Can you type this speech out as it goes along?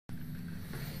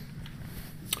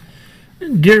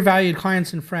Dear valued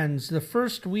clients and friends, the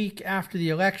first week after the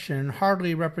election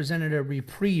hardly represented a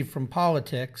reprieve from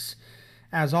politics,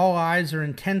 as all eyes are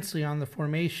intensely on the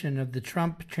formation of the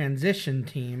Trump transition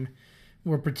team.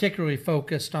 We're particularly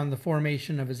focused on the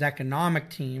formation of his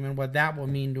economic team and what that will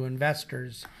mean to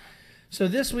investors. So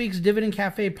this week's Dividend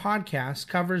Cafe podcast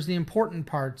covers the important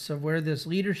parts of where this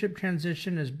leadership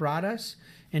transition has brought us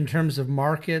in terms of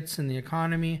markets and the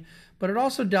economy, but it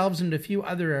also delves into a few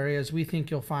other areas we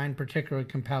think you'll find particularly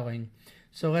compelling.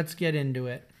 So let's get into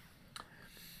it.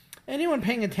 Anyone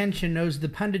paying attention knows the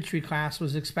punditry class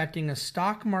was expecting a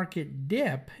stock market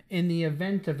dip in the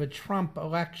event of a Trump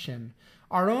election.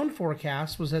 Our own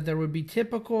forecast was that there would be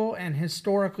typical and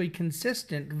historically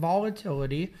consistent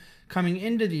volatility coming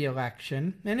into the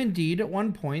election, and indeed, at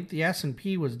one point, the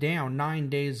S&P was down 9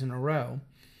 days in a row,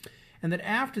 and that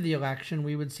after the election,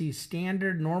 we would see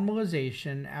standard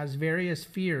normalization as various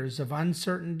fears of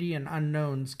uncertainty and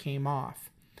unknowns came off.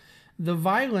 The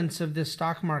violence of this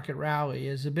stock market rally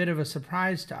is a bit of a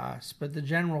surprise to us, but the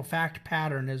general fact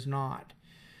pattern is not.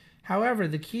 However,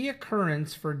 the key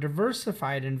occurrence for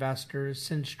diversified investors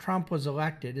since Trump was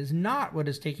elected is not what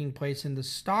is taking place in the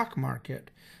stock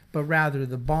market, but rather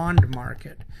the bond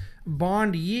market.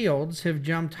 Bond yields have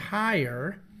jumped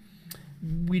higher.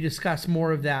 We discuss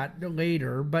more of that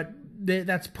later, but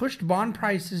that's pushed bond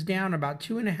prices down about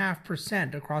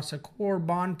 2.5% across a core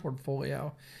bond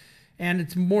portfolio. And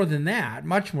it's more than that,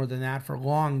 much more than that for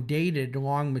long-dated,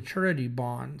 long-maturity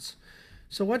bonds.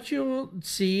 So what you'll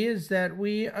see is that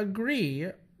we agree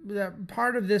that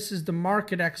part of this is the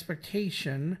market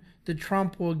expectation that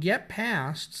Trump will get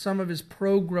past some of his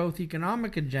pro-growth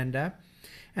economic agenda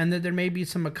and that there may be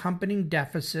some accompanying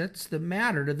deficits that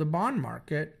matter to the bond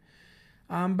market.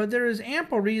 But there is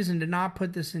ample reason to not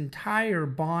put this entire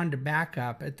bond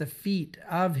backup at the feet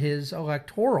of his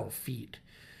electoral feet.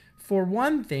 For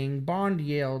one thing, bond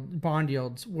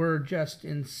yields were just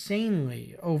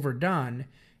insanely overdone,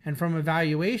 and from a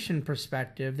valuation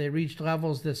perspective, they reached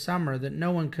levels this summer that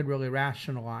no one could really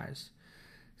rationalize.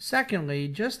 Secondly,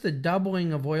 just the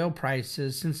doubling of oil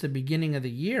prices since the beginning of the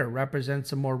year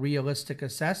represents a more realistic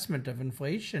assessment of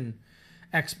inflation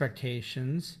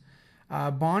expectations.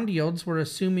 Bond yields were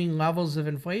assuming levels of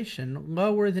inflation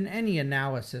lower than any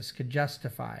analysis could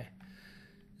justify.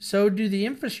 So do the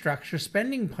infrastructure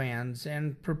spending plans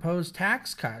and proposed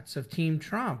tax cuts of Team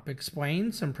Trump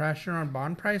explain some pressure on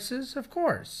bond prices? Of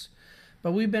course.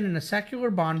 But we've been in a secular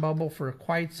bond bubble for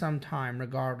quite some time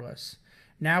regardless.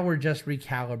 Now we're just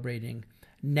recalibrating.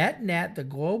 Net, the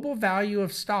global value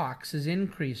of stocks has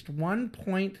increased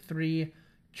 $1.3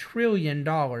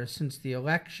 trillion since the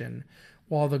election,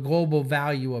 while the global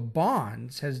value of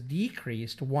bonds has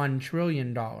decreased $1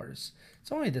 trillion.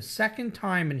 It's only the second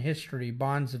time in history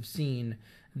bonds have seen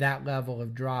that level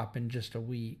of drop in just a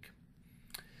week.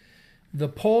 The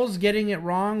polls getting it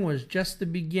wrong was just the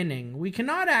beginning. We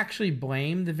cannot actually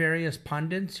blame the various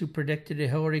pundits who predicted a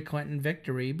Hillary Clinton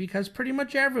victory because pretty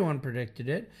much everyone predicted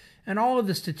it, and all of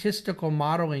the statistical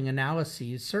modeling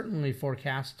analyses certainly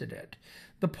forecasted it.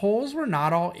 The polls were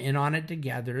not all in on it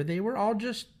together. They were all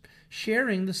just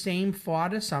sharing the same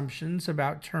flawed assumptions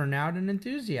about turnout and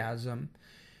enthusiasm.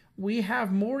 We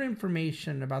have more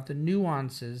information about the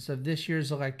nuances of this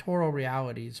year's electoral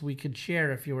realities we could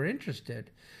share if you were interested,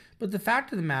 but the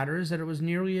fact of the matter is that it was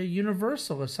nearly a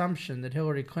universal assumption that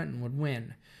Hillary Clinton would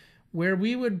win. Where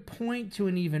we would point to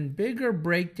an even bigger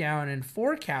breakdown in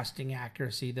forecasting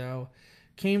accuracy, though,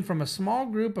 came from a small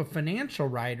group of financial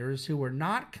writers who were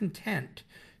not content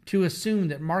to assume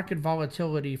that market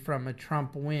volatility from a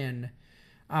Trump win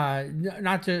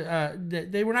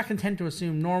they were not content to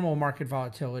assume normal market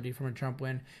volatility from a Trump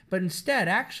win, but instead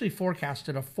actually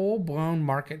forecasted a full-blown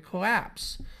market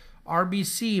collapse.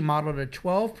 RBC modeled a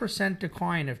 12%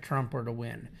 decline if Trump were to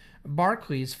win.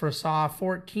 Barclays foresaw a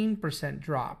 14%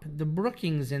 drop. The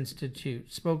Brookings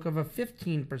Institute spoke of a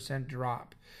 15%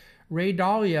 drop. Ray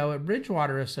Dalio at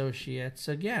Bridgewater Associates,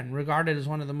 again regarded as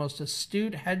one of the most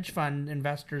astute hedge fund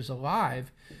investors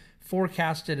alive,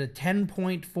 forecasted a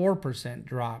 10.4%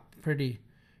 drop. Pretty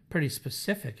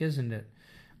specific, isn't it?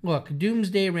 Look,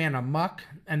 doomsday ran amok,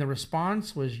 and the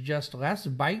response was just less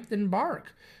bite than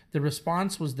bark. The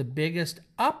response was the biggest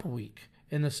up week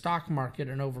in the stock market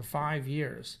in over 5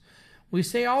 years. We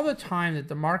say all the time that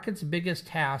the market's biggest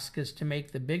task is to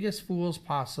make the biggest fools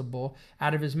possible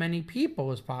out of as many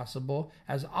people as possible,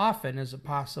 as often as it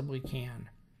possibly can.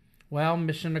 Well,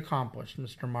 mission accomplished,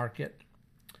 Mr. Market.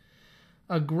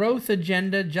 A growth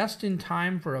agenda just in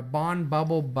time for a bond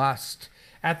bubble bust.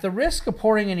 At the risk of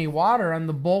pouring any water on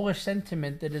the bullish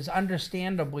sentiment that is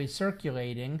understandably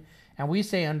circulating, And we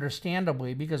say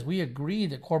understandably because we agree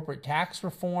that corporate tax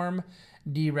reform,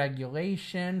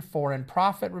 deregulation, foreign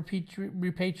profit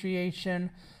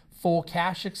repatriation, full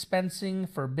cash expensing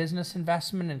for business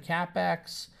investment and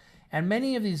capex, and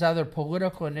many of these other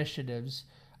political initiatives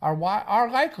are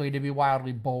likely to be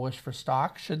wildly bullish for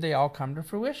stocks should they all come to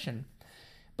fruition.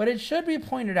 But it should be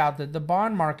pointed out that the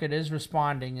bond market is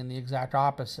responding in the exact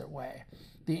opposite way.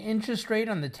 The interest rate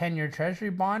on the 10-year Treasury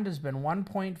bond has been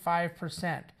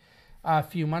 1.5% a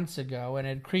few months ago, and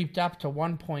it creeped up to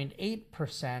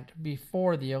 1.8%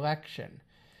 before the election.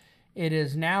 It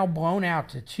is now blown out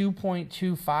to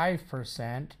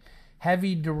 2.25%.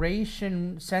 Heavy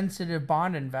duration sensitive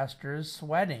bond investors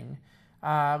sweating,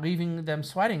 leaving them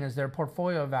sweating as their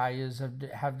portfolio values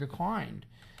have declined.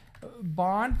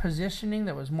 Bond positioning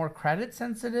that was more credit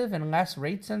sensitive and less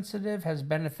rate sensitive has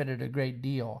benefited a great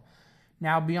deal.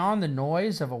 Now, beyond the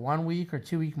noise of a 1 week or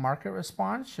 2 week market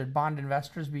response, should bond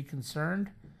investors be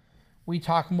concerned? We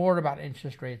talk more about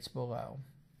interest rates below.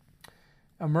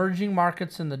 Emerging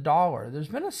markets and the dollar. There's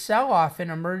been a sell-off in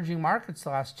emerging markets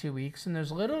the last 2 weeks, and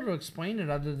there's little to explain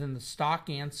it other than the stock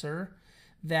answer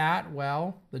that,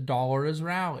 well, the dollar has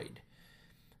rallied.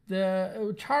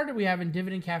 The chart that we have in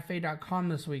dividendcafe.com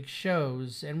this week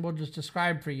shows, and we'll just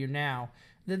describe for you now,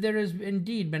 that there has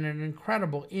indeed been an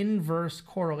incredible inverse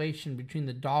correlation between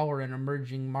the dollar and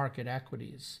emerging market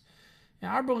equities.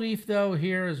 Now, our belief, though,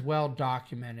 here is well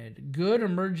documented. Good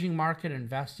emerging market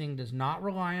investing does not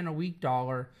rely on a weak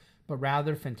dollar, but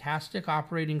rather fantastic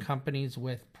operating companies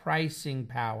with pricing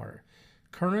power.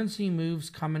 Currency moves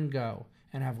come and go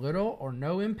and have little or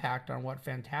no impact on what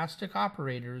fantastic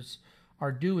operators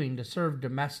are doing to serve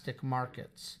domestic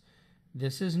markets.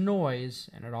 This is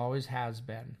noise, and it always has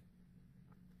been.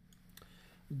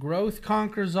 Growth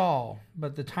conquers all,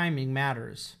 but the timing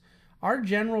matters. Our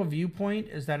general viewpoint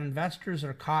is that investors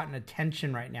are caught in a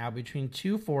tension right now between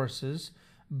two forces,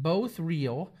 both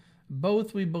real,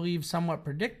 both we believe somewhat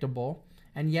predictable,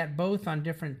 and yet both on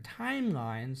different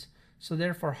timelines, so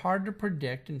therefore hard to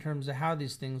predict in terms of how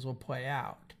these things will play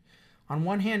out. On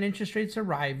one hand, interest rates are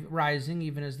rising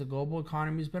even as the global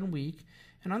economy has been weak,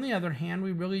 and on the other hand,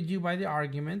 we really do buy the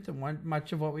argument that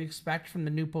much of what we expect from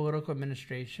the new political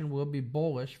administration will be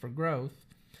bullish for growth.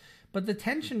 But the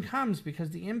tension comes because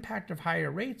the impact of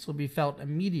higher rates will be felt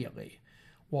immediately,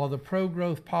 while the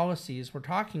pro-growth policies we're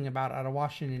talking about out of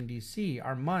Washington, D.C.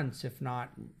 are months, if not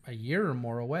a year or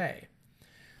more away.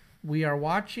 We are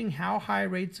watching how high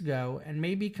rates go and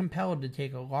may be compelled to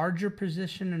take a larger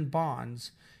position in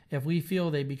bonds if we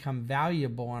feel they become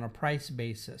valuable on a price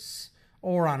basis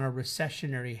or on a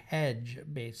recessionary hedge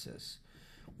basis.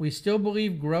 We still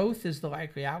believe growth is the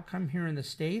likely outcome here in the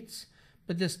States,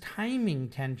 but this timing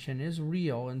tension is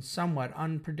real and somewhat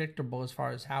unpredictable as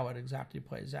far as how it exactly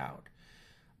plays out.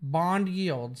 Bond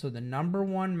yields are the number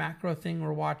one macro thing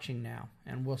we're watching now,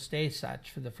 and will stay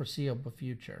such for the foreseeable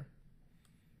future.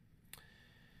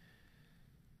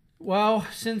 Well,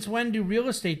 since when do real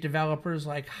estate developers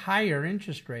like higher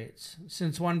interest rates?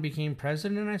 Since one became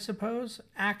president, I suppose?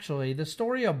 Actually, the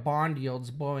story of bond yields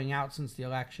blowing out since the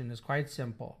election is quite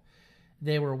simple.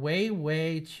 They were way,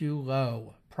 way too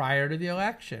low prior to the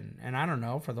election, and I don't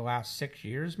know, for the last 6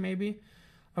 years maybe.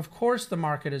 Of course, the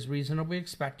market is reasonably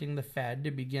expecting the Fed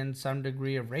to begin some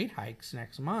degree of rate hikes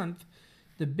next month.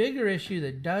 The bigger issue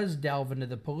that does delve into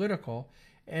the political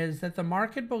is that the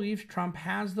market believes Trump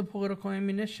has the political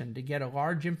ammunition to get a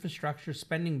large infrastructure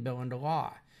spending bill into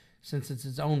law, since it's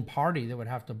his own party that would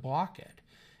have to block it.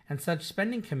 And such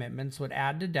spending commitments would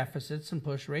add to deficits and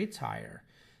push rates higher.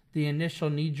 The initial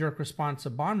knee-jerk response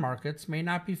of bond markets may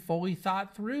not be fully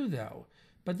thought through, though,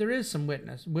 but there is some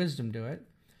wisdom to it.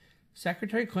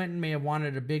 Secretary Clinton may have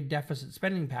wanted a big deficit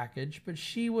spending package, but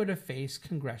she would have faced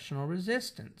congressional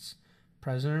resistance.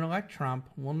 President-elect Trump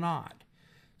will not.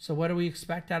 So what do we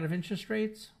expect out of interest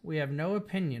rates? We have no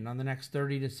opinion on the next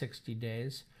 30 to 60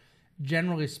 days.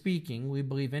 Generally speaking, we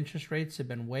believe interest rates have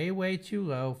been way, way too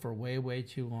low for way, way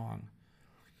too long.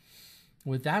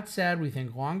 With that said, we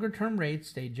think longer-term rates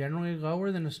stay generally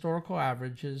lower than historical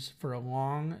averages for a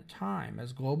long time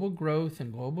as global growth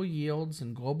and global yields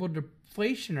and global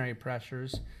deflationary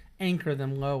pressures anchor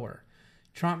them lower.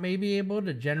 Trump may be able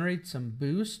to generate some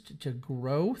boost to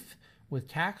growth with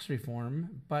tax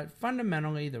reform, but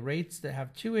fundamentally the rates that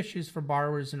have two issues for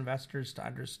borrowers and investors to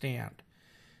understand.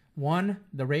 One,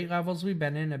 the rate levels we've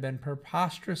been in have been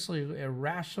preposterously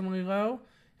irrationally low,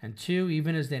 and two,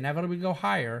 even as they inevitably go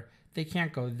higher, they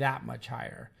can't go that much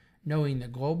higher, knowing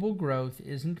that global growth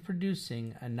isn't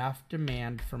producing enough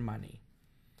demand for money.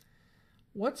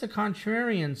 What's a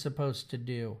contrarian supposed to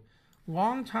do?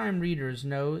 Longtime readers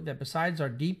know that besides our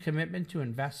deep commitment to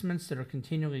investments that are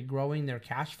continually growing their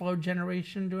cash flow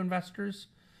generation to investors,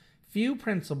 few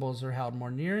principles are held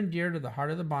more near and dear to the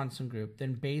heart of the Bahnsen Group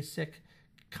than basic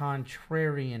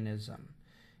contrarianism.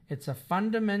 It's a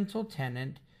fundamental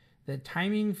tenet that,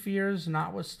 timing fears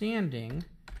notwithstanding,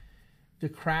 the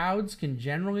crowds can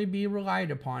generally be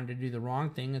relied upon to do the wrong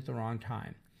thing at the wrong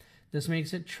time. This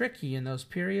makes it tricky in those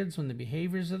periods when the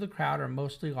behaviors of the crowd are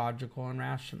mostly logical and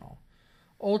rational.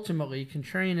 Ultimately,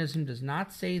 contrarianism does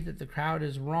not say that the crowd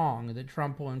is wrong that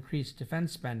Trump will increase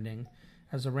defense spending,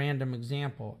 as a random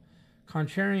example.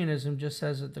 Contrarianism just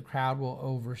says that the crowd will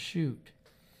overshoot.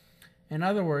 In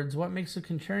other words, what makes the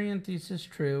contrarian thesis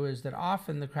true is that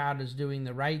often the crowd is doing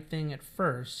the right thing at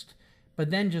first,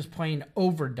 but then just plain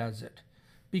overdoes it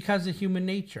because of human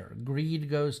nature. Greed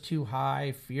goes too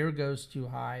high, fear goes too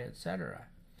high, etc.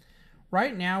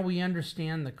 Right now, we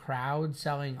understand the crowd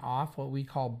selling off what we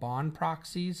call bond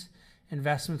proxies,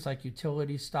 investments like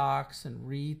utility stocks and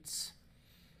REITs.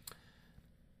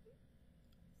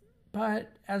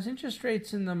 But as interest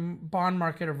rates in the bond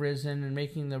market have risen and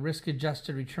making the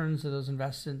risk-adjusted returns of those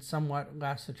investments somewhat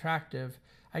less attractive,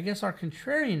 I guess our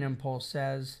contrarian impulse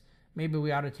says maybe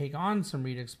we ought to take on some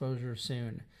REIT exposure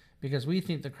soon, because we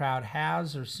think the crowd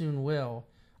has or soon will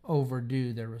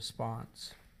overdo their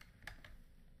response.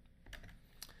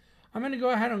 I'm going to go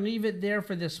ahead and leave it there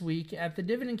for this week. At the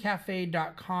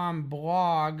dividendcafe.com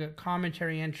blog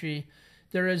commentary entry,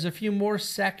 there is a few more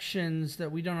sections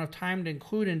that we don't have time to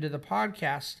include into the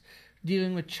podcast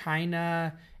dealing with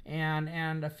China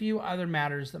and a few other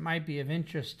matters that might be of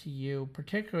interest to you,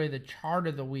 particularly the chart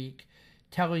of the week,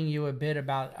 telling you a bit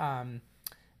about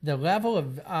the level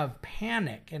of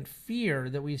panic and fear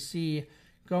that we see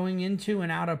going into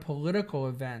and out of political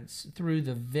events through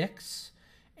the VIX,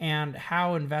 and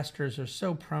how investors are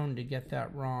so prone to get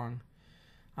that wrong.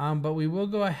 But we will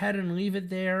go ahead and leave it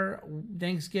there.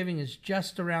 Thanksgiving is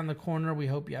just around the corner. We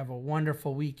hope you have a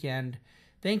wonderful weekend.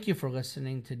 Thank you for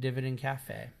listening to Dividend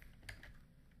Cafe.